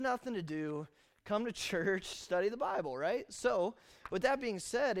nothing to do, come to church, study the Bible, right? So, with that being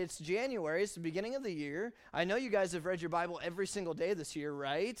said, it's January, it's the beginning of the year. I know you guys have read your Bible every single day this year,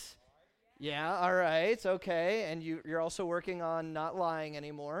 right? Yeah, all right, okay. And you're also working on not lying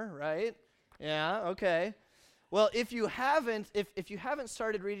anymore, right? Yeah, okay. Well, if you haven't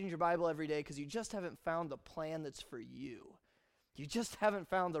started reading your Bible every day because you just haven't found the plan that's for you, you just haven't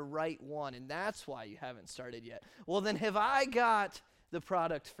found the right one, and that's why you haven't started yet. Well, then have I got the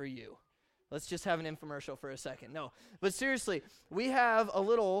product for you? Let's just have an infomercial for a second. No, but seriously, we have a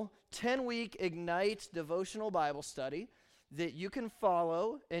little 10-week Ignite devotional Bible study that you can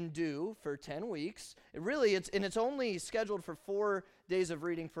follow and do for 10 weeks. It's only scheduled for 4 days of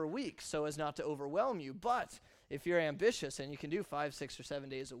reading per week so as not to overwhelm you. But if you're ambitious and you can do 5, 6, or 7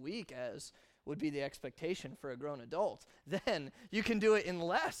 days a week, as would be the expectation for a grown adult, then you can do it in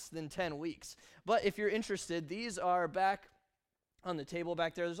less than 10 weeks. But if you're interested, these are back on the table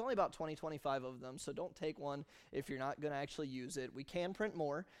back there. There's only about 20, 25 of them, so don't take one if you're not going to actually use it. We can print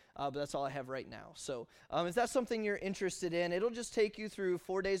more, but that's all I have right now. So if that's something you're interested in, it'll just take you through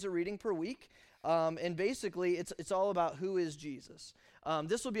 4 days of reading per week. And basically, it's all about who is Jesus.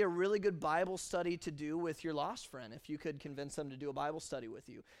 This will be a really good Bible study to do with your lost friend if you could convince them to do a Bible study with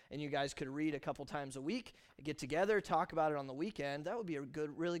you. And you guys could read a couple times a week, get together, talk about it on the weekend. That would be a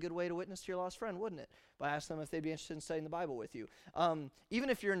really good way to witness to your lost friend, wouldn't it? By asking them if they'd be interested in studying the Bible with you. Even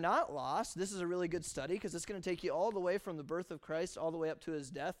if you're not lost, this is a really good study because it's going to take you all the way from the birth of Christ all the way up to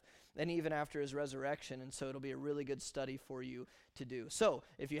his death and even after his resurrection. And so it'll be a really good study for you to do. So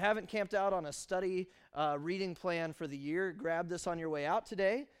if you haven't camped out on a study reading plan for the year, grab this on your way out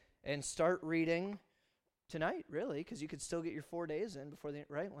today and start reading tonight, really, because you could still get your 4 days in before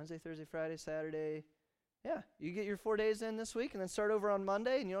right? Wednesday, Thursday, Friday, Saturday. Yeah, you get your 4 days in this week and then start over on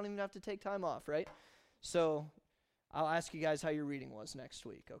Monday, and you don't even have to take time off, right? So I'll ask you guys how your reading was next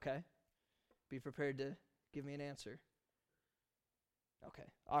week, okay? Be prepared to give me an answer. Okay,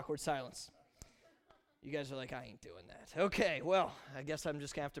 awkward silence. You guys are like, I ain't doing that. Okay, well, I guess I'm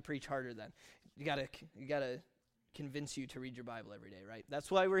just going to have to preach harder then. You gotta convince you to read your Bible every day, right?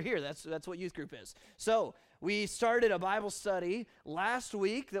 That's why we're here. That's what youth group is. So we started a Bible study last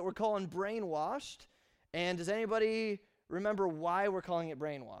week that we're calling Brainwashed. And does anybody remember why we're calling it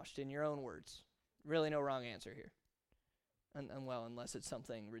Brainwashed in your own words? Really no wrong answer here. And well, unless it's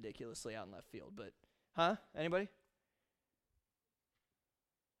something ridiculously out in left field. But, anybody?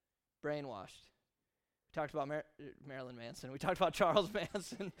 Brainwashed. We talked about Marilyn Manson. We talked about Charles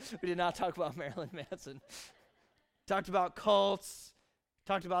Manson. We did not talk about Marilyn Manson. Talked about cults.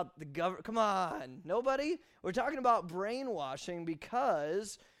 Talked about the government. Come on, nobody? We're talking about brainwashing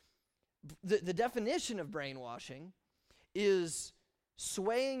because the definition of brainwashing is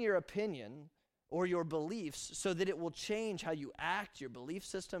swaying your opinion or your beliefs so that it will change how you act, your belief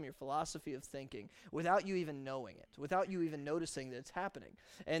system, your philosophy of thinking, without you even knowing it, without you even noticing that it's happening.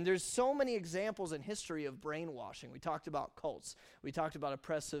 And there's so many examples in history of brainwashing. We talked about cults. We talked about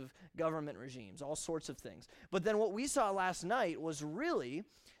oppressive government regimes, all sorts of things. But then what we saw last night was really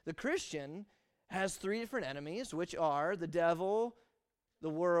the Christian has 3 different enemies, which are the devil, the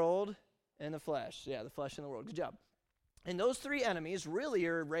world, and the flesh. Yeah, the flesh and the world. Good job. And those 3 enemies really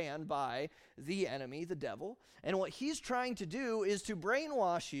are ran by the enemy, the devil. And what he's trying to do is to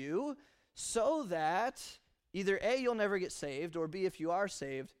brainwash you so that either A, you'll never get saved, or B, if you are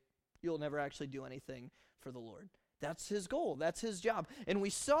saved, you'll never actually do anything for the Lord. That's his goal. That's his job. And we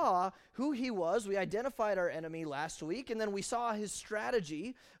saw who he was. We identified our enemy last week, and then we saw his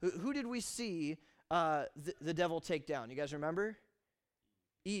strategy. Who did we see the devil take down? You guys remember?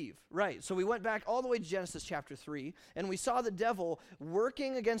 Eve, right. So we went back all the way to Genesis chapter 3, and we saw the devil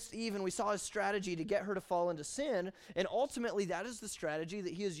working against Eve, and we saw his strategy to get her to fall into sin, and ultimately that is the strategy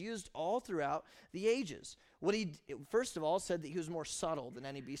that he has used all throughout the ages. What he, first of all, said that he was more subtle than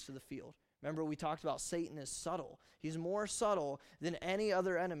any beast of the field. Remember, we talked about Satan is subtle. He's more subtle than any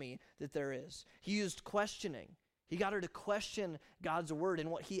other enemy that there is. He used questioning. He got her to question God's word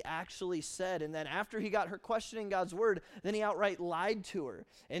and what he actually said. And then after he got her questioning God's word, then he outright lied to her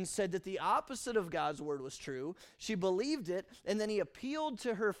and said that the opposite of God's word was true. She believed it, and then he appealed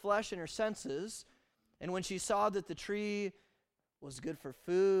to her flesh and her senses. And when she saw that the tree was good for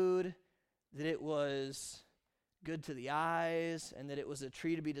food, that it was good to the eyes, and that it was a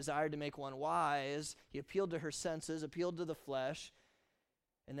tree to be desired to make one wise, he appealed to her senses, appealed to the flesh,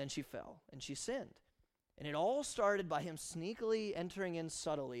 and then she fell, and she sinned. And it all started by him sneakily entering in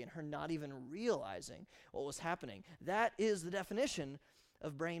subtly and her not even realizing what was happening. That is the definition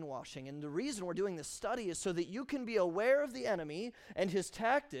of brainwashing. And the reason we're doing this study is so that you can be aware of the enemy and his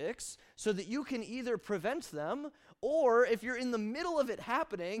tactics so that you can either prevent them, or if you're in the middle of it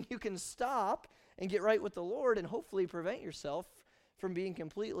happening, you can stop and get right with the Lord and hopefully prevent yourself from being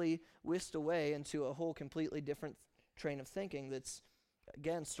completely whisked away into a whole completely different train of thinking that's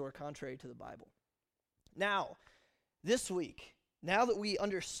against or contrary to the Bible. Now, this week, now that we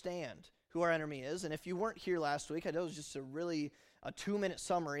understand who our enemy is, and if you weren't here last week, I know it was just a 2-minute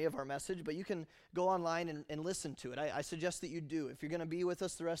summary of our message, but you can go online and listen to it. I suggest that you do. If you're going to be with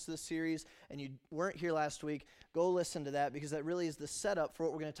us the rest of the series and you weren't here last week, go listen to that, because that really is the setup for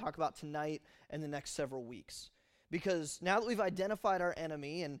what we're going to talk about tonight and the next several weeks. Because now that we've identified our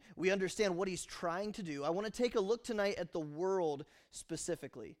enemy and we understand what he's trying to do, I want to take a look tonight at the world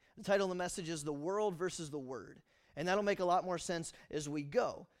specifically. The title of the message is The World versus the Word, and that'll make a lot more sense as we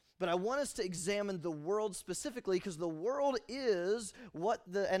go. But I want us to examine the world specifically, because the world is what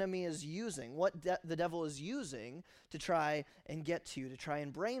the enemy is using, what the devil is using to try and get to you, to try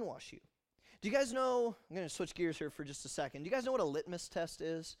and brainwash you. Do you guys know, I'm going to switch gears here for just a second. Do you guys know what a litmus test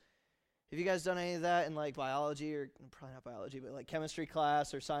is? Have you guys done any of that in like biology, or probably not biology, but like chemistry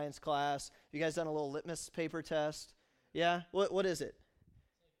class or science class? Have you guys done a little litmus paper test? Yeah? What is it?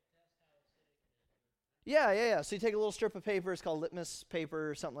 Yeah. So you take a little strip of paper, it's called litmus paper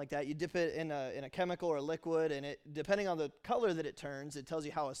or something like that. You dip it in a chemical or a liquid, and it, depending on the color that it turns, it tells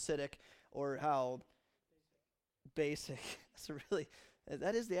you how acidic or how basic.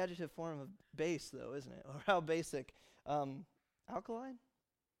 That is the adjective form of base, though, isn't it? Or how basic. Alkaline?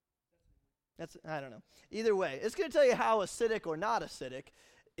 I don't know. Either way, it's going to tell you how acidic or not acidic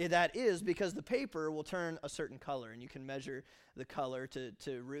that is, because the paper will turn a certain color, and you can measure the color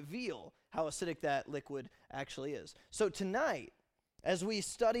to reveal how acidic that liquid actually is. So tonight, as we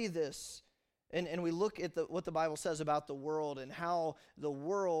study this and we look at what the Bible says about the world and how the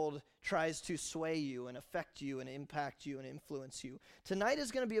world tries to sway you and affect you and impact you and influence you, tonight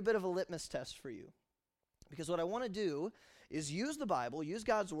is going to be a bit of a litmus test for you. Because what I want to do is use the Bible, use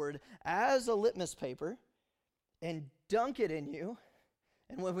God's Word as a litmus paper and dunk it in you.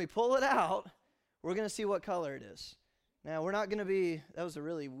 And when we pull it out, we're going to see what color it is. Now, we're not going to be, that was a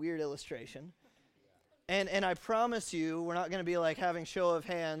really weird illustration. And I promise you, we're not going to be like having show of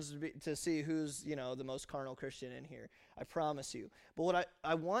hands to see who's, the most carnal Christian in here. I promise you. But what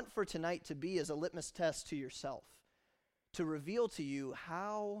I want for tonight to be is a litmus test to yourself, to reveal to you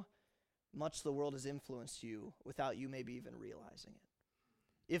how much the world has influenced you without you maybe even realizing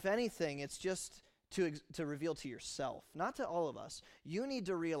it. If anything, it's just to reveal to yourself, not to all of us. You need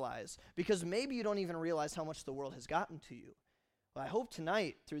to realize, because maybe you don't even realize how much the world has gotten to you. Well, I hope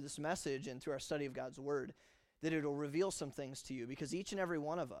tonight, through this message and through our study of God's Word, that it'll reveal some things to you, because each and every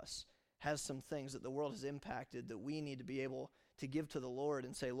one of us has some things that the world has impacted that we need to be able to give to the Lord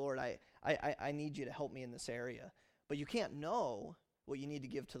and say, Lord, I need you to help me in this area. But you can't know what you need to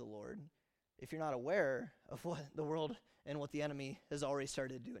give to the Lord if you're not aware of what the world and what the enemy has already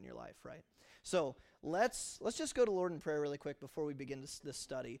started to do in your life, right? So let's just go to Lord in prayer really quick before we begin this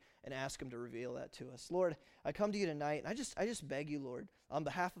study and ask him to reveal that to us. Lord, I come to you tonight, and I just beg you, Lord, on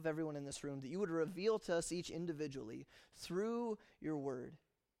behalf of everyone in this room, that you would reveal to us each individually through your word.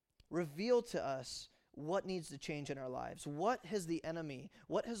 Reveal to us what needs to change in our lives. What has the enemy,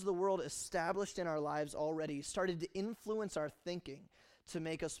 what has the world established in our lives already started to influence our thinking to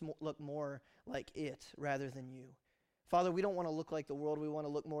make us look more like it rather than you? Father, we don't want to look like the world. We want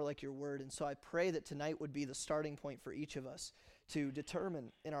to look more like your word. And so I pray that tonight would be the starting point for each of us to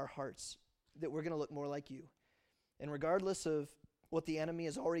determine in our hearts that we're going to look more like you. And regardless of what the enemy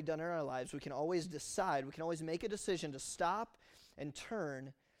has already done in our lives, we can always decide, we can always make a decision to stop and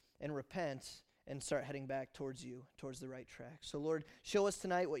turn and repent and start heading back towards you, towards the right track. So Lord, show us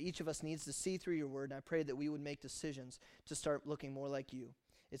tonight what each of us needs to see through your word. And I pray that we would make decisions to start looking more like you.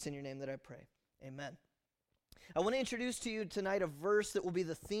 It's in your name that I pray. Amen. I want to introduce to you tonight a verse that will be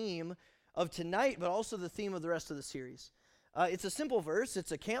the theme of tonight, but also the theme of the rest of the series. It's a simple verse.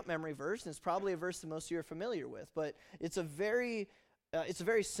 It's a camp memory verse, and it's probably a verse that most of you are familiar with. But it's a very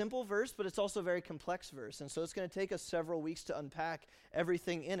simple verse, but it's also a very complex verse. And so it's going to take us several weeks to unpack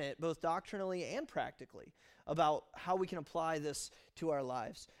everything in it, both doctrinally and practically, about how we can apply this to our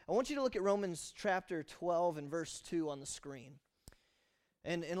lives. I want you to look at Romans chapter 12 and verse 2 on the screen.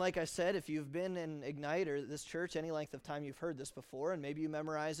 And like I said, if you've been in Ignite or this church any length of time, you've heard this before, and maybe you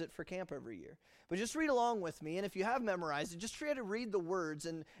memorize it for camp every year. But just read along with me, and if you have memorized it, just try to read the words,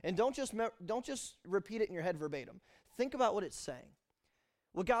 and don't just repeat it in your head verbatim. Think about what it's saying.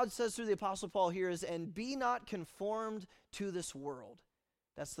 What God says through the Apostle Paul here is, and be not conformed to this world.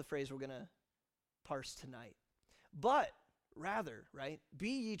 That's the phrase we're going to parse tonight. But Rather, right? Be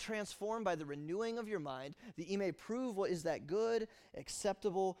ye transformed by the renewing of your mind, that ye may prove what is that good,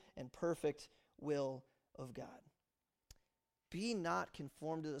 acceptable, and perfect will of God. Be not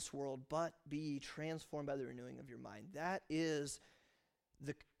conformed to this world, but be ye transformed by the renewing of your mind. That is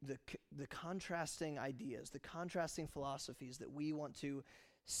the contrasting ideas, the contrasting philosophies that we want to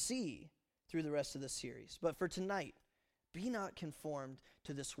see through the rest of the series. But for tonight, be not conformed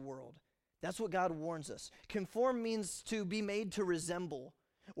to this world. That's what God warns us. Conform means to be made to resemble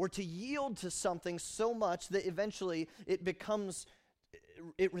or to yield to something so much that eventually it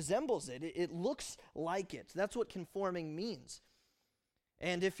resembles it. It looks like it. That's what conforming means.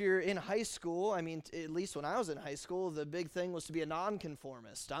 And if you're in high school, I mean, at least when I was in high school, the big thing was to be a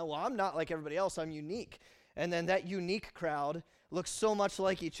nonconformist. Well, I'm not like everybody else. I'm unique. And then that unique crowd looks so much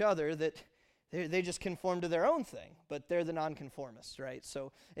like each other that they just conform to their own thing, but they're the nonconformists, right?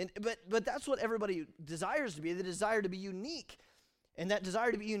 So, but that's what everybody desires to be. They desire to be unique, and that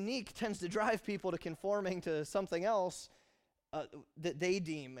desire to be unique tends to drive people to conforming to something else that they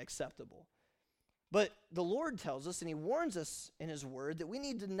deem acceptable. But the Lord tells us, and He warns us in His Word, that we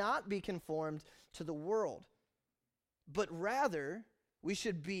need to not be conformed to the world, but rather we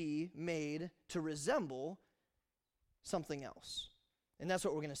should be made to resemble something else. And that's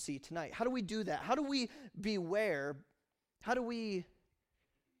what we're going to see tonight. How do we do that? How do we beware? How do we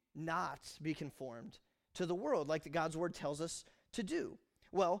not be conformed to the world like God's Word tells us to do?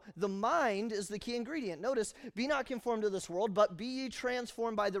 Well, the mind is the key ingredient. Notice, be not conformed to this world, but be ye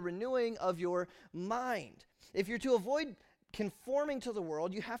transformed by the renewing of your mind. If you're to avoid conforming to the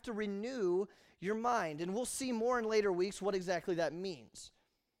world, you have to renew your mind. And we'll see more in later weeks what exactly that means.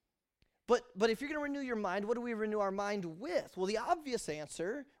 But if you're going to renew your mind, what do we renew our mind with? Well, the obvious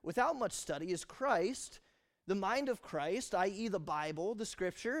answer, without much study, is Christ, the mind of Christ, i.e. the Bible, the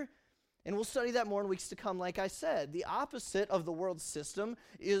Scripture. And we'll study that more in weeks to come, like I said. The opposite of the world system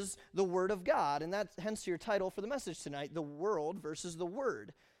is the Word of God. And that's hence your title for the message tonight, the world versus the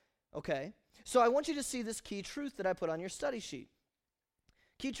Word. Okay? So I want you to see this key truth that I put on your study sheet.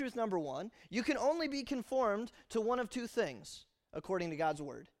 Key truth number 1, you can only be conformed to one of two things, according to God's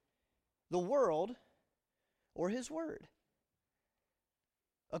Word. The world or His Word.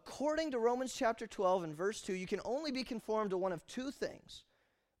 According to Romans chapter 12 and verse 2, you can only be conformed to one of two things,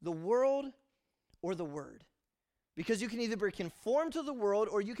 the world or the Word. Because you can either be conformed to the world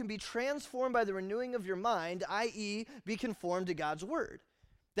or you can be transformed by the renewing of your mind, i.e. be conformed to God's Word.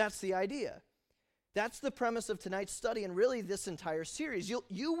 That's the idea. That's the premise of tonight's study and really this entire series.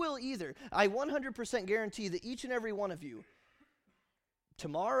 You will either, I 100% guarantee that each and every one of you,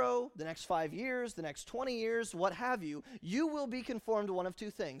 tomorrow, the next 5 years, the next 20 years, what have you, you will be conformed to one of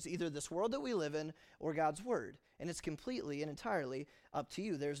two things, either this world that we live in or God's Word. And it's completely and entirely up to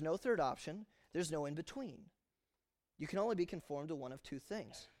you. There's no third option. There's no in between. You can only be conformed to one of two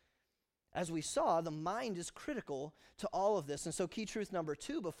things. As we saw, the mind is critical to all of this. And so key truth number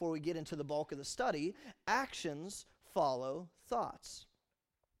 2, before we get into the bulk of the study, actions follow thoughts.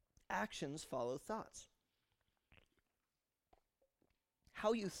 Actions follow thoughts.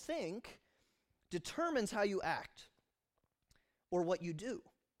 How you think determines how you act or what you do.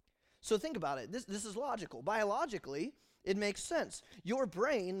 So think about it. This is logical. Biologically, it makes sense. Your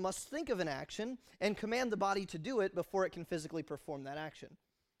brain must think of an action and command the body to do it before it can physically perform that action,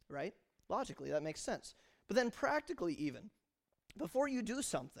 right? Logically, that makes sense. But then practically even, before you do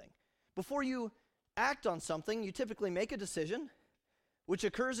something, before you act on something, you typically make a decision, which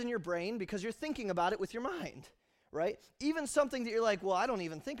occurs in your brain because you're thinking about it with your mind. Right? Even something that you're like, well, I don't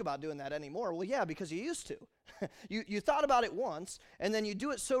even think about doing that anymore. Well, yeah, because you used to. You thought about it once, and then you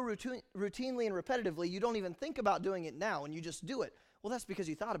do it so routinely and repetitively, you don't even think about doing it now, and you just do it. Well, that's because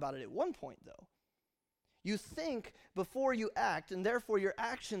you thought about it at one point, though. You think before you act, and therefore your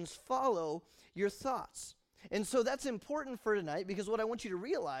actions follow your thoughts. And so that's important for tonight, because what I want you to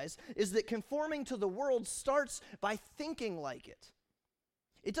realize is that conforming to the world starts by thinking like it.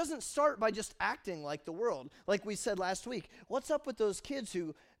 It doesn't start by just acting like the world. Like we said last week, what's up with those kids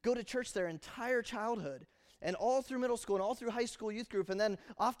who go to church their entire childhood and all through middle school and all through high school youth group and then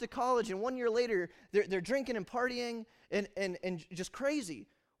off to college, and 1 year later they're drinking and partying and just crazy.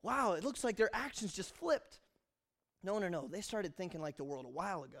 Wow, it looks like their actions just flipped. No. They started thinking like the world a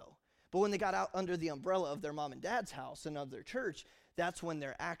while ago. But when they got out under the umbrella of their mom and dad's house and of their church, that's when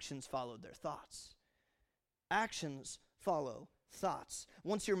their actions followed their thoughts. Actions follow thoughts.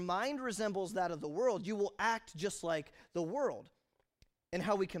 Once your mind resembles that of the world, you will act just like the world. And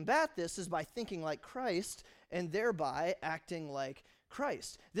how we combat this is by thinking like Christ and thereby acting like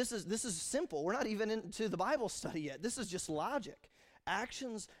Christ. This is simple. We're not even into the Bible study yet. This is just logic.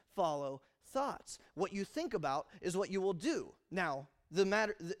 Actions follow thoughts. What you think about is what you will do. Now, the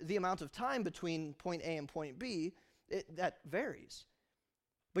amount of time between point A and point B, that varies.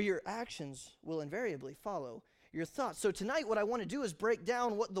 But your actions will invariably follow your thoughts. So tonight what I want to do is break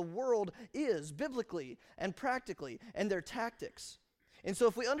down what the world is biblically and practically and their tactics. And so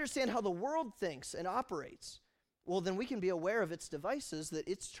if we understand how the world thinks and operates, well, then we can be aware of its devices that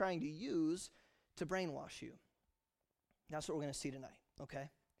it's trying to use to brainwash you. That's what we're going to see tonight, okay?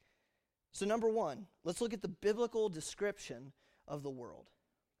 So number one, let's look at the biblical description of the world.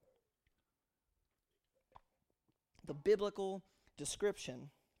 The biblical description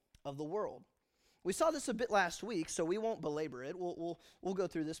of the world. We saw this a bit last week, so we won't belabor it. We'll go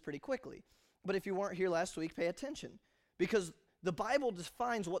through this pretty quickly. But if you weren't here last week, pay attention, because the Bible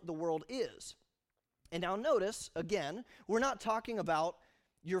defines what the world is. And now notice, again, we're not talking about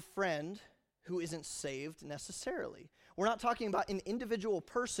your friend who isn't saved necessarily. We're not talking about an individual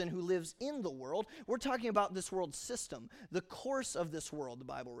person who lives in the world. We're talking about this world system, the course of this world the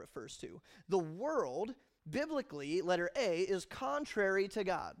Bible refers to. The world, biblically, letter A, is contrary to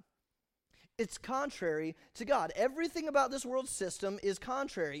God. It's contrary to God. Everything about this world system is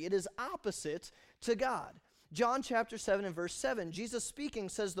contrary. It is opposite to God. John chapter 7 and verse 7, Jesus speaking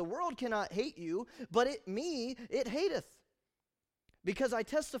says, "The world cannot hate you, but it hateth. Because I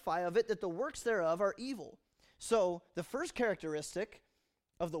testify of it that the works thereof are evil." So the first characteristic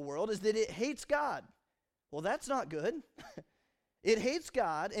of the world is that it hates God. Well, that's not good. It hates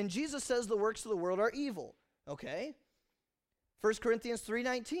God, and Jesus says the works of the world are evil. Okay? 1 Corinthians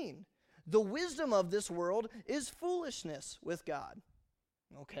 3:19. The wisdom of this world is foolishness with God.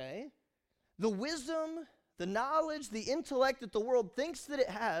 Okay? The wisdom, the knowledge, the intellect that the world thinks that it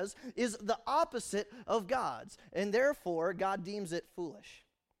has is the opposite of God's, and therefore God deems it foolish.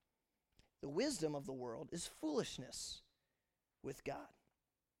 The wisdom of the world is foolishness with God.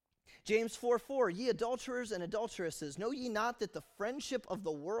 James 4:4, "Ye adulterers and adulteresses, know ye not that the friendship of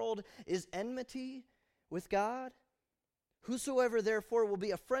the world is enmity with God? Whosoever therefore will be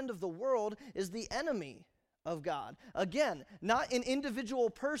a friend of the world is the enemy of God." Again, not an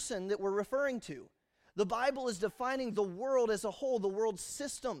individual person that we're referring to. The Bible is defining the world as a whole, the world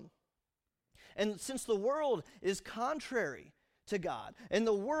system. And since the world is contrary to God, and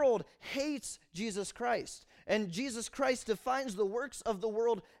the world hates Jesus Christ, and Jesus Christ defines the works of the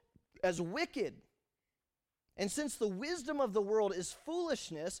world as wicked, and since the wisdom of the world is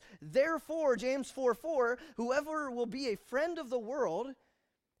foolishness, therefore, James 4:4, whoever will be a friend of the world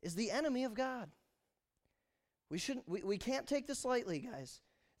is the enemy of God. We can't take this lightly, guys.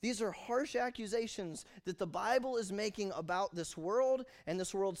 These are harsh accusations that the Bible is making about this world and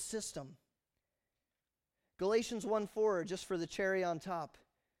this world system. Galatians 1:4, just for the cherry on top.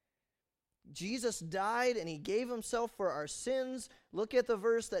 Jesus died and he gave himself for our sins. Look at the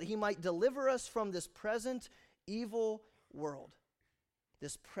verse, that he might deliver us from this present evil world.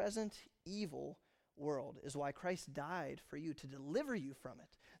 This present evil world is why Christ died for you, to deliver you from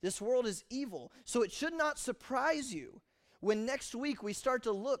it. This world is evil, so it should not surprise you when next week we start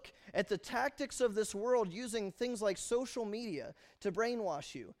to look at the tactics of this world using things like social media to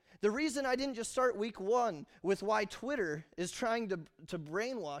brainwash you. The reason I didn't just start week 1 with why Twitter is trying to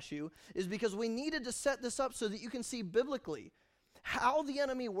brainwash you is because we needed to set this up so that you can see biblically how the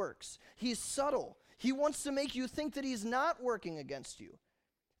enemy works. He's subtle. He wants to make you think that he's not working against you.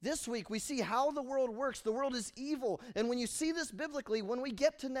 This week, we see how the world works. The world is evil. And when you see this biblically, when we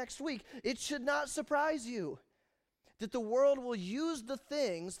get to next week, it should not surprise you that the world will use the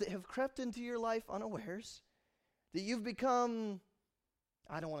things that have crept into your life unawares, that you've become,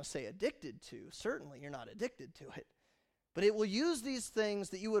 I don't want to say addicted to. Certainly, you're not addicted to it. But it will use these things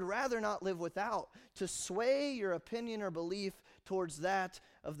that you would rather not live without to sway your opinion or belief towards that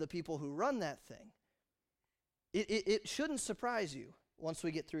of the people who run that thing. It shouldn't surprise you once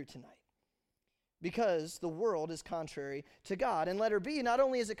we get through tonight, because the world is contrary to God. And letter B, not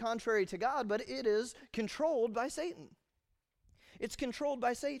only is it contrary to God, but it is controlled by Satan. It's controlled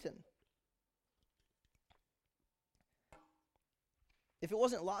by Satan. If it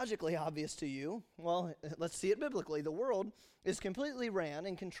wasn't logically obvious to you, well, let's see it biblically. The world is completely ran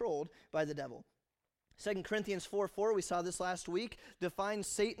and controlled by the devil. 2 Corinthians 4:4, we saw this last week, defines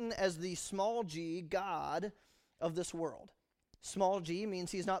Satan as the small g god of this world. Small g means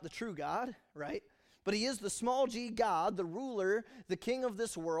he's not the true God, right? But he is the small g God, the ruler, the king of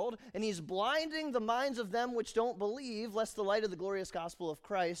this world, and he's blinding the minds of them which don't believe, lest the light of the glorious gospel of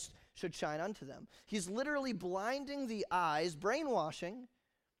Christ should shine unto them. He's literally blinding the eyes, brainwashing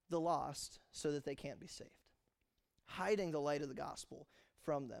the lost so that they can't be saved, hiding the light of the gospel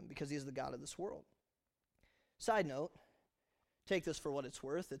from them because he's the god of this world. Side note, take this for what it's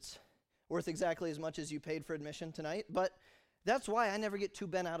worth. worth exactly as much as you paid for admission tonight. But that's why I never get too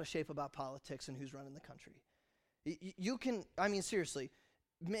bent out of shape about politics and who's running the country. You can, I mean, seriously,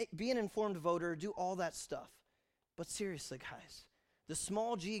 be an informed voter, do all that stuff. But seriously, guys, the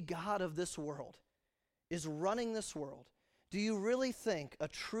small g God of this world is running this world. Do you really think a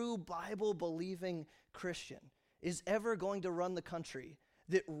true Bible-believing Christian is ever going to run the country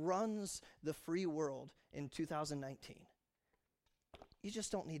that runs the free world in 2019? You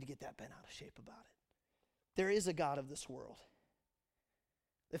just don't need to get that bent out of shape about it. There is a God of this world.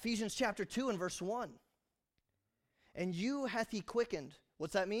 Ephesians chapter 2 and verse 1. And you hath he quickened.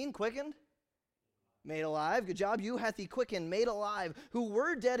 What's that mean? Quickened? Made alive. Good job. You hath he quickened, made alive, who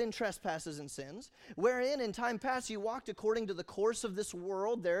were dead in trespasses and sins, wherein in time past you walked according to the course of this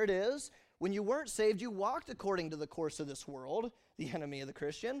world. There it is. When you weren't saved, you walked according to the course of this world, the enemy of the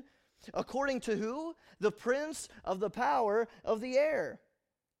Christian. According to who? The prince of the power of the air,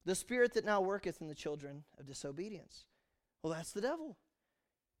 the spirit that now worketh in the children of disobedience. Well, that's the devil.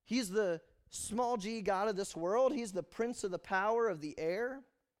 He's the small g God of this world. He's the prince of the power of the air.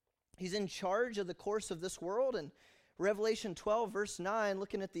 He's in charge of the course of this world. And Revelation 12, verse 9,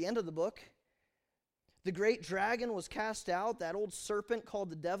 looking at the end of the book, the great dragon was cast out, that old serpent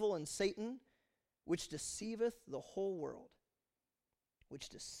called the devil and Satan, which deceiveth the whole world. Which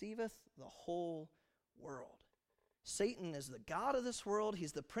deceiveth the whole world. Satan is the god of this world.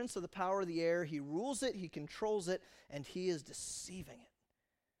 He's the prince of the power of the air. He rules it, he controls it, and he is deceiving it.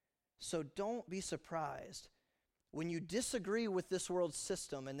 So don't be surprised when you disagree with this world's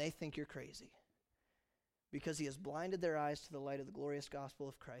system and they think you're crazy, because he has blinded their eyes to the light of the glorious gospel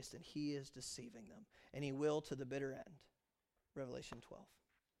of Christ, and he is deceiving them, and he will to the bitter end. Revelation 12.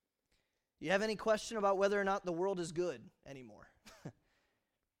 You have any question about whether or not the world is good anymore?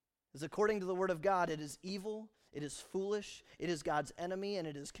 Because according to the word of God, it is evil, it is foolish, it is God's enemy, and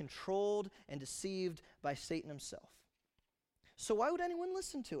it is controlled and deceived by Satan himself. So why would anyone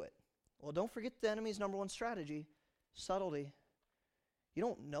listen to it? Well, don't forget the enemy's number one strategy, subtlety. You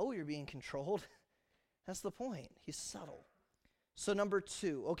don't know you're being controlled. That's the point. He's subtle. So number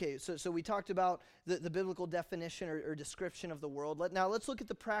two, okay, so we talked about the biblical definition or description of the world. Now let's look at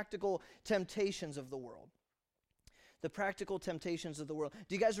the practical temptations of the world. The practical temptations of the world.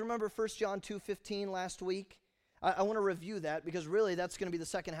 Do you guys remember 1 John 2:15 last week? I want to review that because really that's going to be the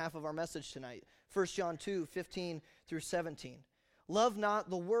second half of our message tonight. 1 John 2:15 through 17. Love not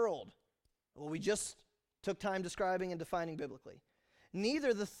the world. Well, we just took time describing and defining biblically.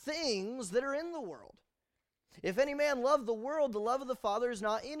 Neither the things that are in the world. If any man love the world, the love of the Father is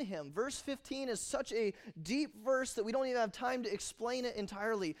not in him. Verse 15 is such a deep verse that we don't even have time to explain it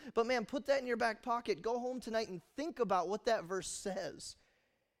entirely. But man, put that in your back pocket. Go home tonight and think about what that verse says.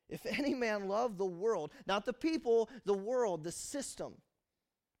 If any man love the world, not the people, the world, the system,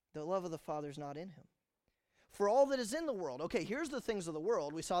 the love of the Father is not in him. For all that is in the world. Okay, here's the things of the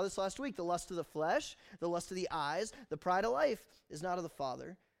world. We saw this last week. The lust of the flesh, the lust of the eyes, the pride of life is not of the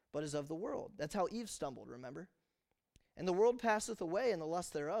Father, but is of the world. That's how Eve stumbled, remember? And the world passeth away and the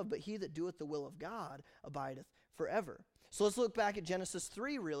lust thereof, but he that doeth the will of God abideth forever. So let's look back at Genesis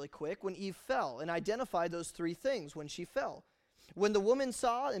 3 really quick when Eve fell and identify those three things when she fell. When the woman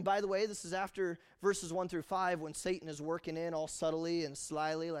saw, and by the way, this is after verses 1 through 5 when Satan is working in all subtly and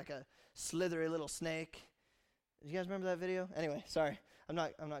slyly like a slithery little snake. Do you guys remember that video? Anyway, sorry. I'm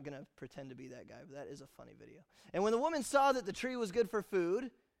not going to pretend to be that guy, but that is a funny video. And when the woman saw that the tree was good for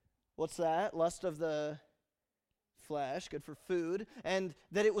food, what's that? Lust of the flesh, good for food. And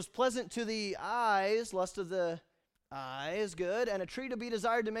that it was pleasant to the eyes, lust of the eyes, good. And a tree to be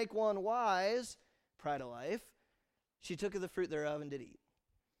desired to make one wise, pride of life. She took of the fruit thereof and did eat.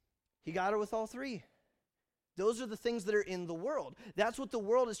 He got her with all three. Those are the things that are in the world. That's what the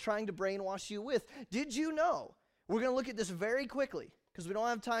world is trying to brainwash you with. Did you know? We're going to look at this very quickly because we don't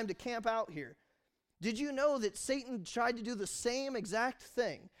have time to camp out here. Did you know that Satan tried to do the same exact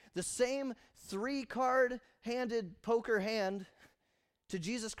thing, the same three-card-handed poker hand to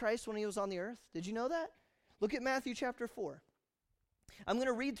Jesus Christ when he was on the earth? Did you know that? Look at Matthew chapter 4. I'm going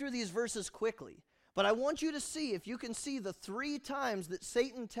to read through these verses quickly, but I want you to see if you can see the three times that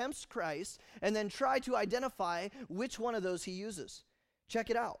Satan tempts Christ and then try to identify which one of those he uses. Check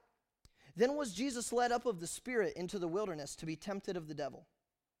it out. Then was Jesus led up of the Spirit into the wilderness to be tempted of the devil.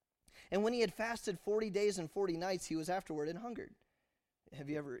 And when he had fasted 40 days and 40 nights, he was afterward and hungered. Have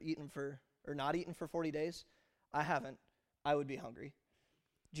you ever not eaten for 40 days? I haven't. I would be hungry.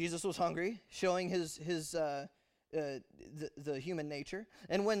 Jesus was hungry, showing the human nature.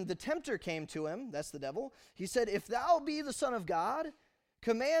 And when the tempter came to him, that's the devil, he said, "If thou be the Son of God,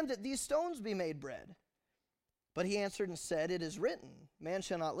 command that these stones be made bread." But he answered and said, it is written, man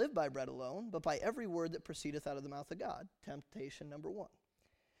shall not live by bread alone, but by every word that proceedeth out of the mouth of God. Temptation number 1.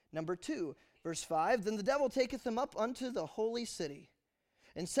 Number 2, verse 5, then the devil taketh him up unto the holy city,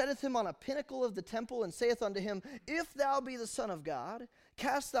 and setteth him on a pinnacle of the temple, and saith unto him, if thou be the Son of God,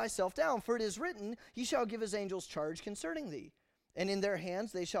 cast thyself down, for it is written, he shall give his angels charge concerning thee. And in their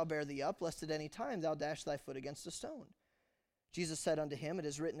hands they shall bear thee up, lest at any time thou dash thy foot against a stone. Jesus said unto him, it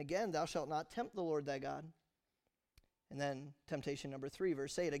is written again, thou shalt not tempt the Lord thy God. And then temptation number 3,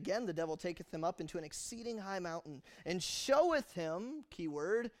 verse 8, again the devil taketh him up into an exceeding high mountain, and showeth him,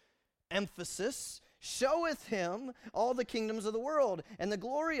 keyword, emphasis, showeth him all the kingdoms of the world, and the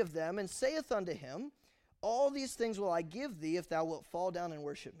glory of them, and saith unto him, all these things will I give thee, if thou wilt fall down and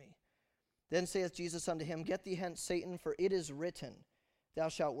worship me. Then saith Jesus unto him, get thee hence, Satan, for it is written, thou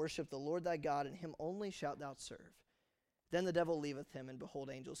shalt worship the Lord thy God, and him only shalt thou serve. Then the devil leaveth him, and behold,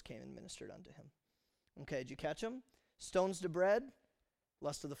 angels came and ministered unto him. Okay, did you catch him? Stones to bread,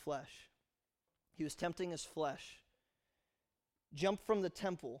 lust of the flesh. He was tempting his flesh. Jump from the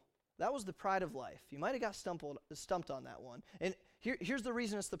temple. That was the pride of life. You might have got stumped on that one. And here's the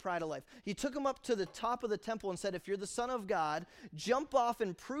reason it's the pride of life. He took him up to the top of the temple and said, if you're the Son of God, jump off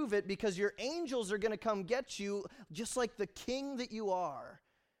and prove it, because your angels are going to come get you just like the king that you are.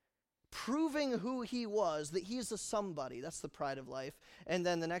 Proving who he was, that he's a somebody. That's the pride of life. And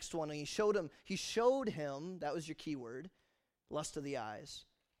then the next one, he showed him, that was your key word, lust of the eyes,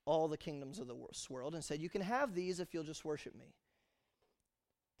 all the kingdoms of the world, and said, you can have these if you'll just worship me.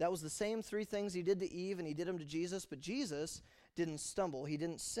 That was the same 3 things he did to Eve, and he did them to Jesus, but Jesus didn't stumble. He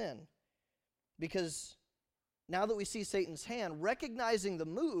didn't sin. Because now that we see Satan's hand, recognizing the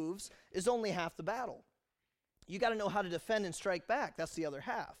moves is only half the battle. You got to know how to defend and strike back. That's the other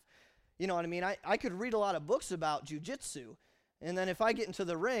half. You know what I mean? I could read a lot of books about jiu-jitsu, and then if I get into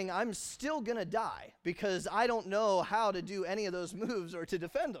the ring, I'm still going to die because I don't know how to do any of those moves or to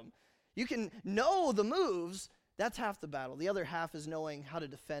defend them. You can know the moves. That's half the battle. The other half is knowing how to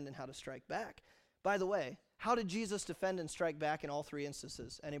defend and how to strike back. By the way, how did Jesus defend and strike back in all 3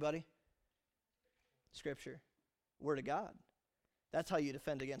 instances? Anybody? Scripture. Word of God. That's how you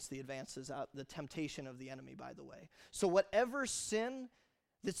defend against the advances, the temptation of the enemy, by the way. So whatever sin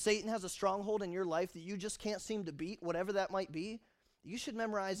that Satan has a stronghold in your life that you just can't seem to beat, whatever that might be, you should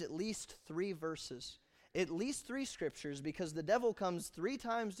memorize at least 3 verses, at least 3 scriptures, because the devil comes 3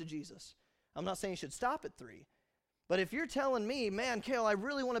 times to Jesus. I'm not saying you should stop at 3. But if you're telling me, man, Cale, I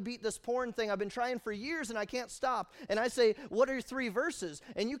really want to beat this porn thing. I've been trying for years and I can't stop. And I say, what are 3 verses?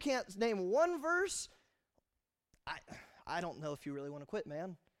 And you can't name 1 verse? I don't know if you really want to quit,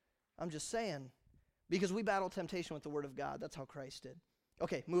 man. I'm just saying. Because we battle temptation with the word of God. That's how Christ did.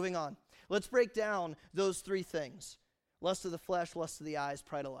 Okay, moving on. Let's break down those 3 things. Lust of the flesh, lust of the eyes,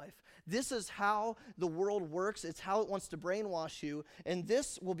 pride of life. This is how the world works. It's how it wants to brainwash you. And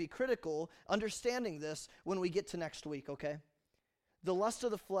this will be critical, understanding this, when we get to next week, okay? The lust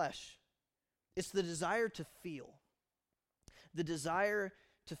of the flesh, it's the desire to feel. The desire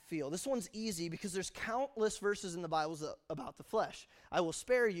to feel. This one's easy because there's countless verses in the Bible about the flesh. I will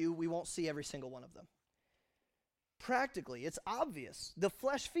spare you. We won't see every single one of them. Practically, it's obvious. The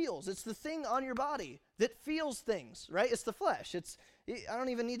flesh feels. It's the thing on your body that feels things, right? It's the flesh. I don't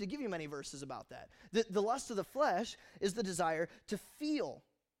even need to give you many verses about that. The lust of the flesh is the desire to feel.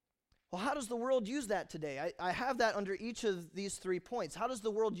 Well, how does the world use that today? I have that under each of these 3 points. How does the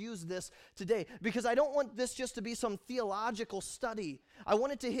world use this today? Because I don't want this just to be some theological study. I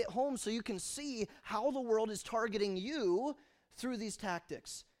want it to hit home so you can see how the world is targeting you through these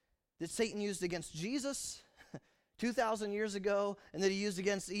tactics that Satan used against Jesus 2,000 years ago, and that he used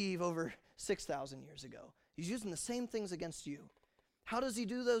against Eve over 6,000 years ago. He's using the same things against you. How does he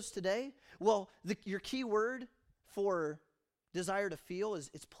do those today? Well, your key word for desire to feel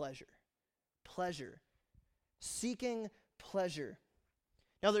is it's pleasure. Pleasure. Seeking pleasure.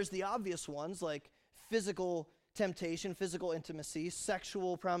 Now, there's the obvious ones like physical temptation, physical intimacy,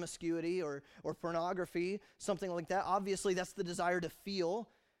 sexual promiscuity, or pornography, something like that. Obviously, that's the desire to feel,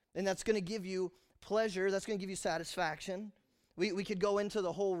 and that's going to give you pleasure, that's going to give you satisfaction. We could go into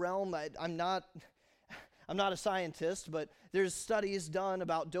the whole realm. I'm not a scientist, but there's studies done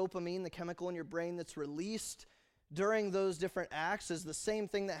about dopamine, the chemical in your brain that's released during those different acts is the same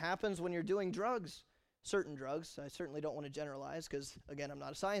thing that happens when you're doing drugs, certain drugs. I certainly don't want to generalize because, again, I'm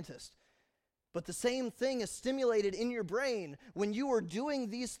not a scientist. But the same thing is stimulated in your brain when you are doing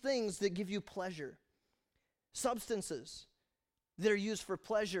these things that give you pleasure. Substances that are used for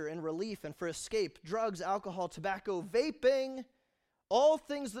pleasure and relief and for escape, drugs, alcohol, tobacco, vaping, all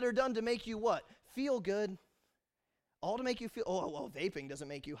things that are done to make you what? Feel good. All to make you feel, oh, well, vaping doesn't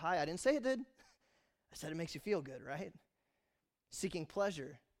make you high. I didn't say it did. I said it makes you feel good, right? Seeking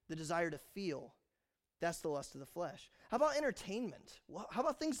pleasure, the desire to feel, that's the lust of the flesh. How about entertainment? Well, how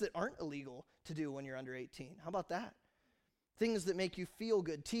about things that aren't illegal to do when you're under 18? How about that? Things that make you feel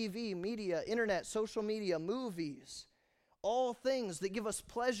good. TV, media, internet, social media, movies. All things that give us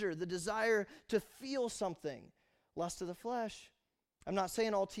pleasure, the desire to feel something. Lust of the flesh. I'm not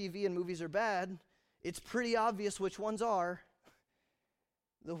saying all TV and movies are bad. It's pretty obvious which ones are.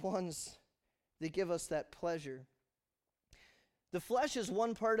 The ones that give us that pleasure. The flesh is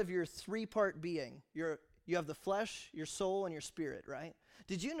one part of your three-part being. You have the flesh, your soul, and your spirit, right?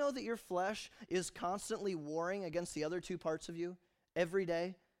 Did you know that your flesh is constantly warring against the other two parts of you every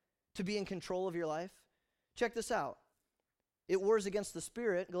day to be in control of your life? Check this out. It wars against the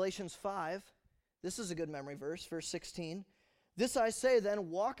spirit, Galatians 5. This is a good memory verse, verse 16. This I say then,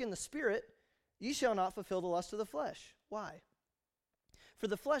 walk in the spirit, ye shall not fulfill the lust of the flesh. Why? For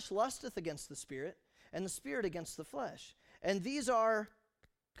the flesh lusteth against the spirit, and the spirit against the flesh. And these are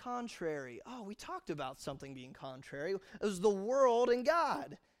contrary. Oh, we talked about something being contrary. It was the world and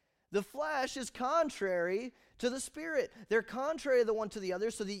God. The flesh is contrary to the spirit. They're contrary the one to the other,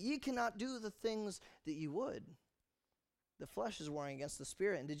 so that ye cannot do the things that ye would. The flesh is warring against the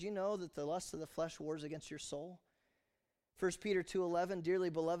spirit. And did you know that the lust of the flesh wars against your soul? 1 Peter 2:11, dearly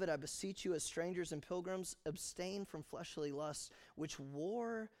beloved, I beseech you as strangers and pilgrims, abstain from fleshly lusts, which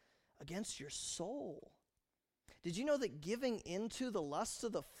war against your soul. Did you know that giving into the lusts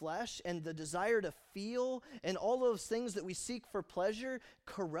of the flesh and the desire to feel and all those things that we seek for pleasure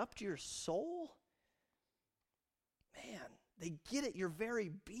corrupt your soul? Man, they get at your very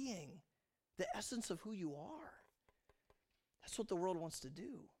being, the essence of who you are. That's what the world wants to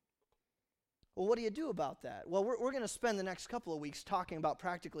do. Well, what do you do about that? Well, we're going to spend the next couple of weeks talking about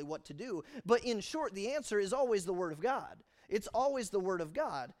practically what to do. But in short, the answer is always the Word of God. It's always the Word of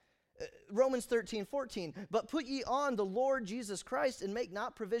God. Romans 13:14, but put ye on the Lord Jesus Christ and make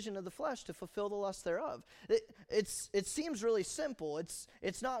not provision of the flesh to fulfill the lust thereof. It seems really simple.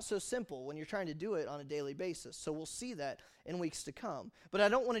 It's not so simple when you're trying to do it on a daily basis. So we'll see that in weeks to come. But I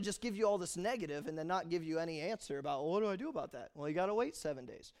don't want to just give you all this negative and then not give you any answer about, well, what do I do about that? Well, you got to wait 7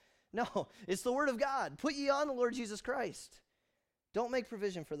 days. No, it's the Word of God. Put ye on the Lord Jesus Christ. Don't make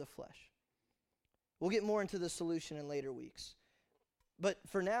provision for the flesh. We'll get more into the solution in later weeks. But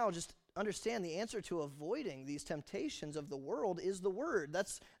for now, just understand the answer to avoiding these temptations of the world is the Word.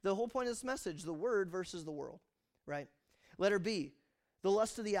 That's the whole point of this message, the Word versus the world, right? Letter B, the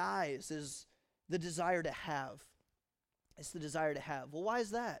lust of the eyes is the desire to have. It's the desire to have. Well, why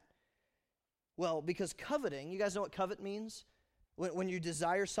is that? Well, because coveting, you guys know what covet means? When you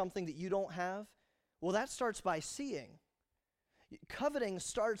desire something that you don't have? Well, that starts by seeing. Coveting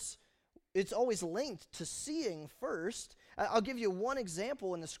starts, it's always linked to seeing first. I'll give you one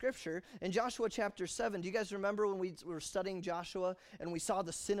example in the scripture. In Joshua chapter 7, do you guys remember when we were studying Joshua and we saw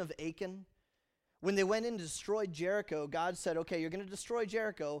the sin of Achan? When they went in to destroy Jericho, God said, okay, you're going to destroy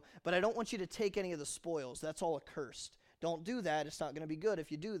Jericho, but I don't want you to take any of the spoils. That's all accursed. Don't do that. It's not going to be good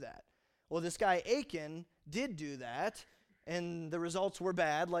if you do that. Well, this guy Achan did do that, and the results were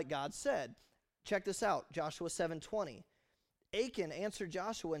bad, like God said. Check this out, Joshua 7:20. Achan answered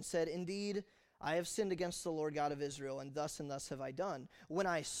Joshua and said, indeed, I have sinned against the Lord God of Israel, and thus have I done. When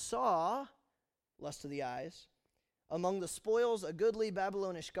I saw, lust of the eyes, among the spoils a goodly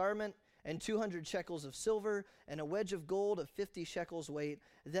Babylonish garment, and 200 shekels of silver, and a wedge of gold of 50 shekels weight,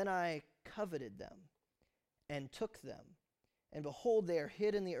 then I coveted them, and took them. And behold, they are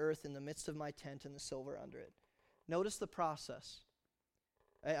hid in the earth in the midst of my tent, and the silver under it. Notice the process.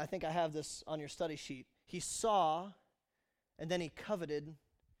 I think I have this on your study sheet. He saw, and then he coveted,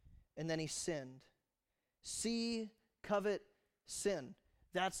 and then he sinned. See, covet, sin.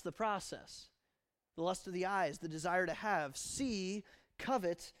 That's the process. The lust of the eyes, the desire to have. See,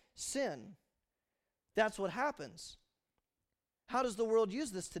 covet, sin. That's what happens. How does the world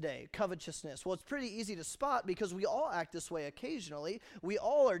use this today? Covetousness. Well, it's pretty easy to spot because we all act this way occasionally. We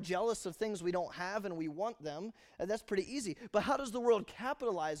all are jealous of things we don't have and we want them, and that's pretty easy. But how does the world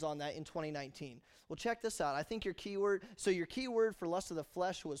capitalize on that in 2019? Well, check this out. I think your keyword for lust of the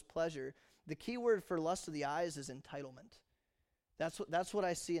flesh was pleasure. The keyword for lust of the eyes is entitlement. That's what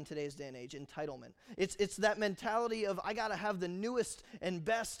I see in today's day and age, entitlement. It's that mentality of I got to have the newest and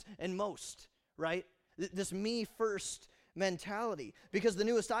best and most, right? This me first mentality, because the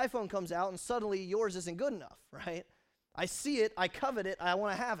newest iPhone comes out and suddenly yours isn't good enough, right? I see it, I covet it, I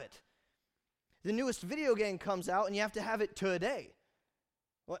want to have it. The newest video game comes out and you have to have it today.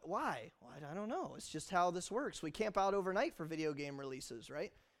 Why? Well, I don't know. It's just how this works. We camp out overnight for video game releases,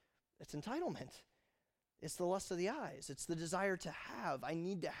 right? It's entitlement. It's the lust of the eyes. It's the desire to have. I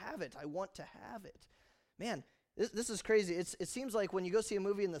need to have it. I want to have it. Man, this is crazy. It seems like when you go see a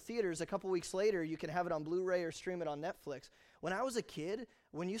movie in the theaters, a couple weeks later, you can have it on Blu-ray or stream it on Netflix. When I was a kid,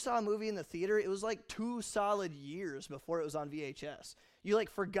 when you saw a movie in the theater, it was like 2 solid years before it was on VHS. You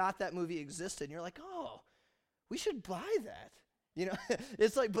like forgot that movie existed, and you're like, oh, we should buy that. You know,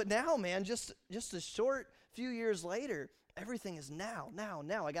 it's like, but now, man, just a short few years later, everything is now.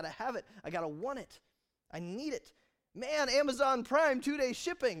 I got to have it. I got to want it. I need it. Man, Amazon Prime 2-day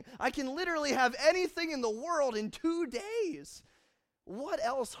shipping. I can literally have anything in the world in 2 days. What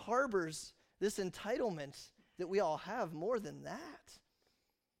else harbors this entitlement that we all have more than that?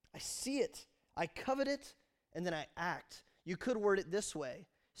 I see it, I covet it, and then I act. You could word it this way: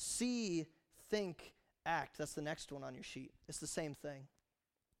 see, think, act. That's the next one on your sheet. It's the same thing.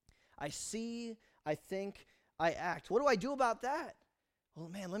 I see, I think, I act. What do I do about that? Well,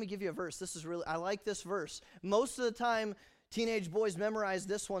 man, let me give you a verse. I like this verse. Most of the time, teenage boys memorize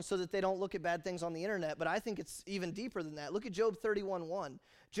this one so that they don't look at bad things on the internet, but I think it's even deeper than that. Look at Job 31:1.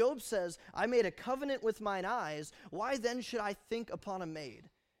 Job says, I made a covenant with mine eyes. Why then should I think upon a maid?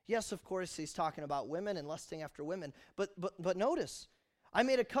 Yes, of course, he's talking about women and lusting after women, but notice, I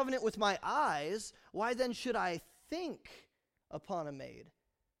made a covenant with my eyes. Why then should I think upon a maid?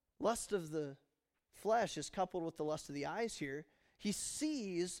 Lust of the flesh is coupled with the lust of the eyes here. He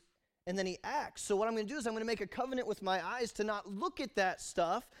sees and then he acts. So what I'm going to do is I'm going to make a covenant with my eyes to not look at that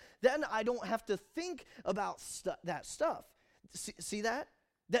stuff. Then I don't have to think about that stuff. See that?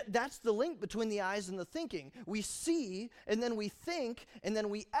 That's the link between the eyes and the thinking. We see, and then we think, and then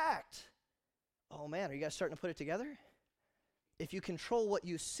we act. Oh man, are you guys starting to put it together? If you control what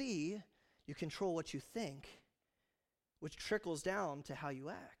you see, you control what you think, which trickles down to how you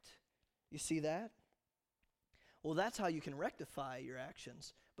act. You see that? Well, that's how you can rectify your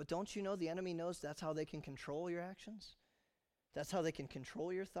actions. But don't you know the enemy knows that's how they can control your actions? That's how they can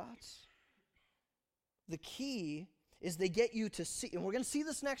control your thoughts. The key is they get you to see, and we're going to see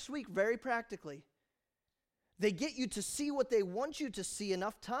this next week very practically. They get you to see what they want you to see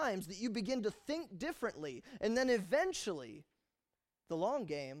enough times that you begin to think differently. And then eventually, the long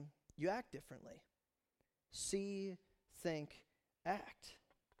game, you act differently. See, think, act.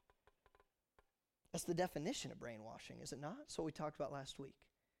 That's the definition of brainwashing, is it not? That's what we talked about last week.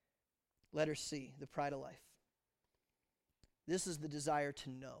 Letter C, the pride of life. This is the desire to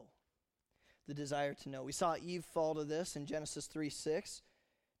know. The desire to know. We saw Eve fall to this in Genesis 3:6.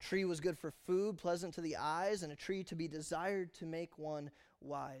 Tree was good for food, pleasant to the eyes, and a tree to be desired to make one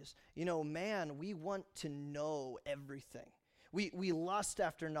wise. You know, man, we want to know everything. We lust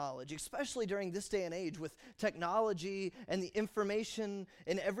after knowledge, especially during this day and age with technology and the information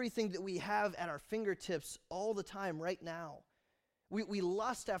and everything that we have at our fingertips all the time right now. We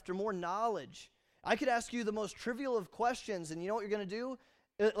lust after more knowledge. I could ask you the most trivial of questions, and you know what you're going to do?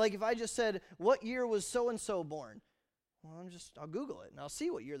 Like if I just said, what year was so-and-so born? Well, I'll Google it, and I'll see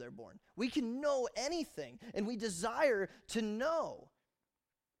what year they're born. We can know anything, and we desire to know.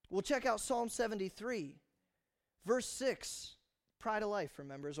 We'll check out Psalm 73, verse 6. Pride of life,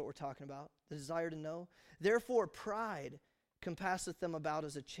 remember, is what we're talking about. The desire to know. Therefore, pride compasseth them about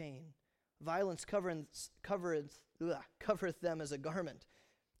as a chain. Violence covereth them as a garment.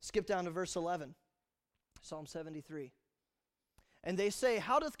 Skip down to verse 11. Psalm 73. And they say,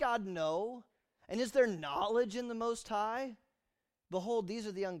 how doth God know? And is there knowledge in the Most High? Behold, these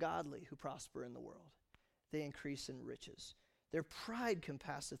are the ungodly who prosper in the world. They increase in riches. Their pride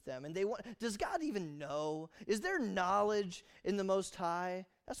compasseth them. And does God even know? Is there knowledge in the Most High?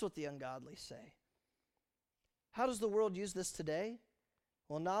 That's what the ungodly say. How does the world use this today?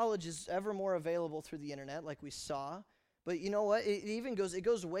 Well, knowledge is ever more available through the internet, like we saw. But you know what? It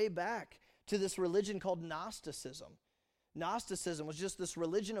goes way back to this religion called Gnosticism. Gnosticism was just this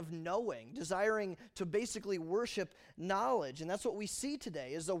religion of knowing, desiring to basically worship knowledge. And that's what we see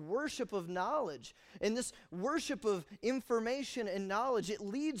today, is a worship of knowledge. And this worship of information and knowledge, it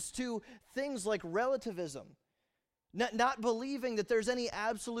leads to things like relativism. Not believing that there's any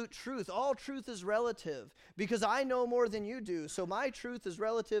absolute truth. All truth is relative because I know more than you do, so my truth is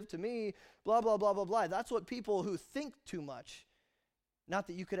relative to me, blah, blah, blah, blah, blah. That's what people who think too much. Not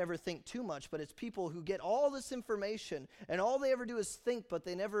that you could ever think too much, but it's people who get all this information and all they ever do is think, but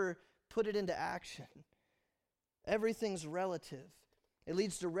they never put it into action. Everything's relative. It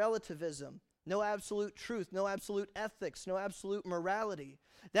leads to relativism. No absolute truth, no absolute ethics, no absolute morality.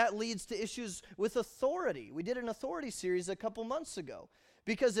 That leads to issues with authority. We did an authority series a couple months ago.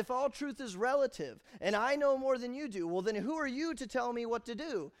 Because if all truth is relative and I know more than you do, well then who are you to tell me what to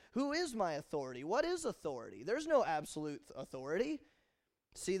do? Who is my authority? What is authority? There's no absolute authority.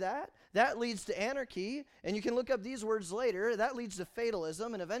 See that? That leads to anarchy, and you can look up these words later. That leads to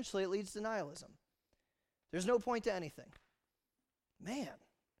fatalism, and eventually it leads to nihilism. There's no point to anything. Man,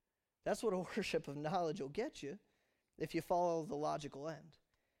 that's what a worship of knowledge will get you if you follow the logical end.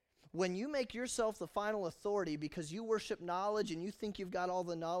 When you make yourself the final authority because you worship knowledge and you think you've got all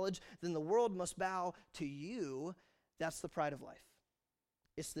the knowledge, then the world must bow to you. That's the pride of life.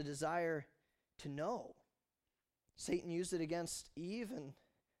 It's the desire to know. Satan used it against Eve, and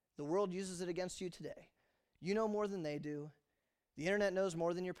the world uses it against you today. You know more than they do. The internet knows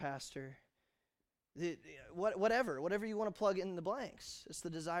more than your pastor. Whatever you want to plug in the blanks. It's the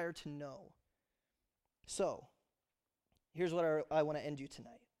desire to know. So, here's what I want to end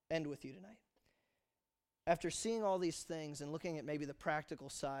with you tonight. After seeing all these things and looking at maybe the practical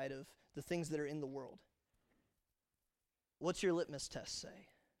side of the things that are in the world, what's your litmus test say?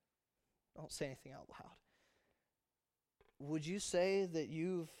 Don't say anything out loud. Would you say that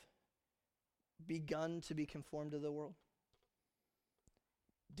you've begun to be conformed to the world?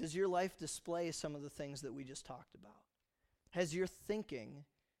 Does your life display some of the things that we just talked about? Has your thinking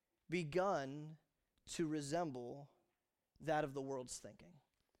begun to resemble that of the world's thinking?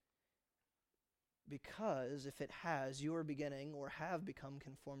 Because if it has, you are beginning or have become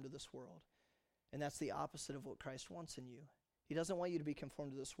conformed to this world. And that's the opposite of what Christ wants in you. He doesn't want you to be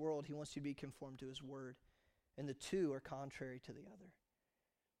conformed to this world. He wants you to be conformed to his word. And the two are contrary to the other.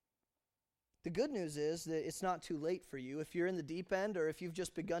 The good news is that it's not too late for you. If you're in the deep end or if you've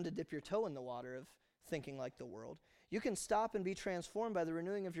just begun to dip your toe in the water of thinking like the world, you can stop and be transformed by the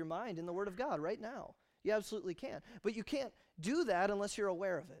renewing of your mind in the Word of God right now. You absolutely can. But you can't do that unless you're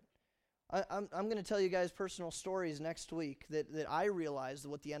aware of it. I'm going to tell you guys personal stories next week that I realized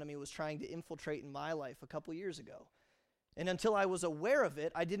what the enemy was trying to infiltrate in my life a couple years ago. And until I was aware of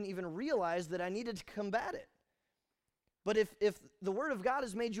it, I didn't even realize that I needed to combat it. But if the Word of God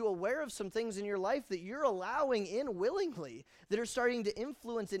has made you aware of some things in your life that you're allowing in willingly, that are starting to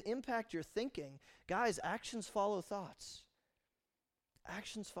influence and impact your thinking, guys, actions follow thoughts.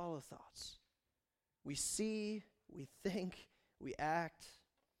 Actions follow thoughts. We see, we think, we act.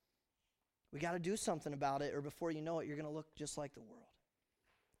 We got to do something about it, or before you know it, you're going to look just like the world.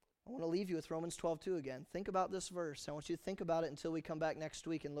 I want to leave you with Romans 12:2 again. Think about this verse. I want you to think about it until we come back next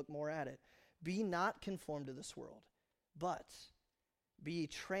week and look more at it. Be not conformed to this world, but be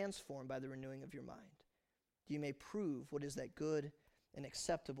transformed by the renewing of your mind. You may prove what is that good and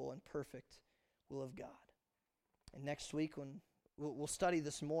acceptable and perfect will of God. And next week, when we'll study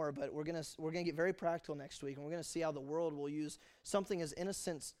this more, but we're gonna get very practical next week, and we're gonna see how the world will use something as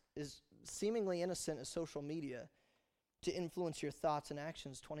innocent, as seemingly innocent as social media, to influence your thoughts and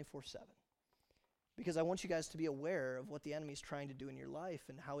actions 24/7. Because I want you guys to be aware of what the enemy's trying to do in your life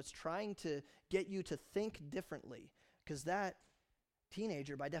and how it's trying to get you to think differently. Because that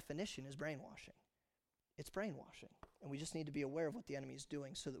teenager, by definition, is brainwashing. It's brainwashing. And we just need to be aware of what the enemy is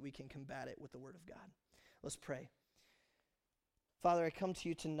doing so that we can combat it with the Word of God. Let's pray. Father, I come to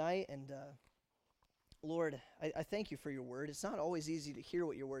you tonight, and Lord, I thank you for your Word. It's not always easy to hear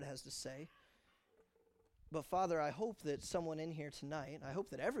what your Word has to say. But Father, I hope that someone in here tonight, I hope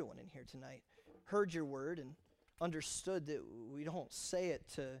that everyone in here tonight, heard your Word and understood that we don't say it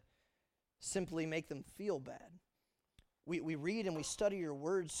to simply make them feel bad. We read and we study your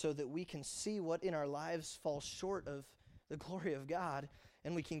Word so that we can see what in our lives falls short of the glory of God,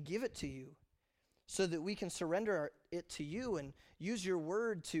 and we can give it to you so that we can surrender it to you and use your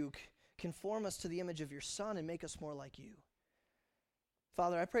Word to conform us to the image of your Son and make us more like you.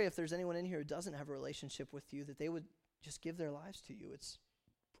 Father, I pray if there's anyone in here who doesn't have a relationship with you, that they would just give their lives to you. It's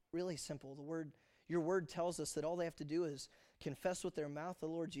really simple. Your Word tells us that all they have to do is confess with their mouth the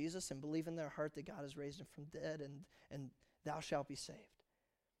Lord Jesus and believe in their heart that God has raised him from dead, and thou shalt be saved.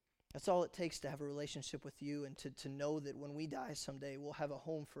 That's all it takes to have a relationship with you and to know that when we die someday, we'll have a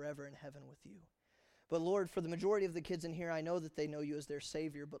home forever in heaven with you. But Lord, for the majority of the kids in here, I know that they know you as their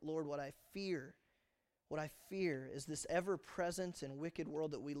Savior, but Lord, what I fear is this ever-present and wicked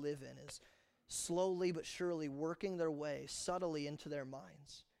world that we live in is slowly but surely working their way subtly into their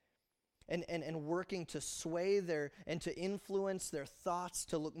minds and working to sway and to influence their thoughts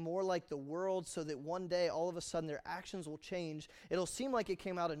to look more like the world so that one day, all of a sudden, their actions will change. It'll seem like it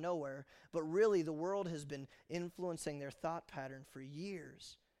came out of nowhere, but really the world has been influencing their thought pattern for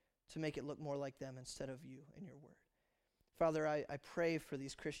years to make it look more like them instead of you and your word. Father, I pray for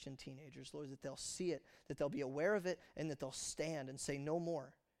these Christian teenagers, Lord, that they'll see it, that they'll be aware of it, and that they'll stand and say, no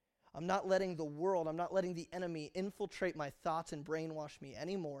more. I'm not letting the world, I'm not letting the enemy infiltrate my thoughts and brainwash me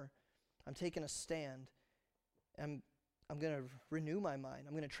anymore. I'm taking a stand. I'm going to renew my mind.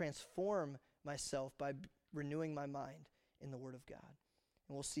 I'm going to transform myself by renewing my mind in the Word of God.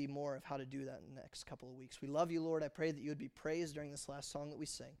 And we'll see more of how to do that in the next couple of weeks. We love you, Lord. I pray that you would be praised during this last song that we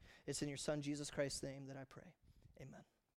sing. It's in your Son, Jesus Christ's name, that I pray. Amen.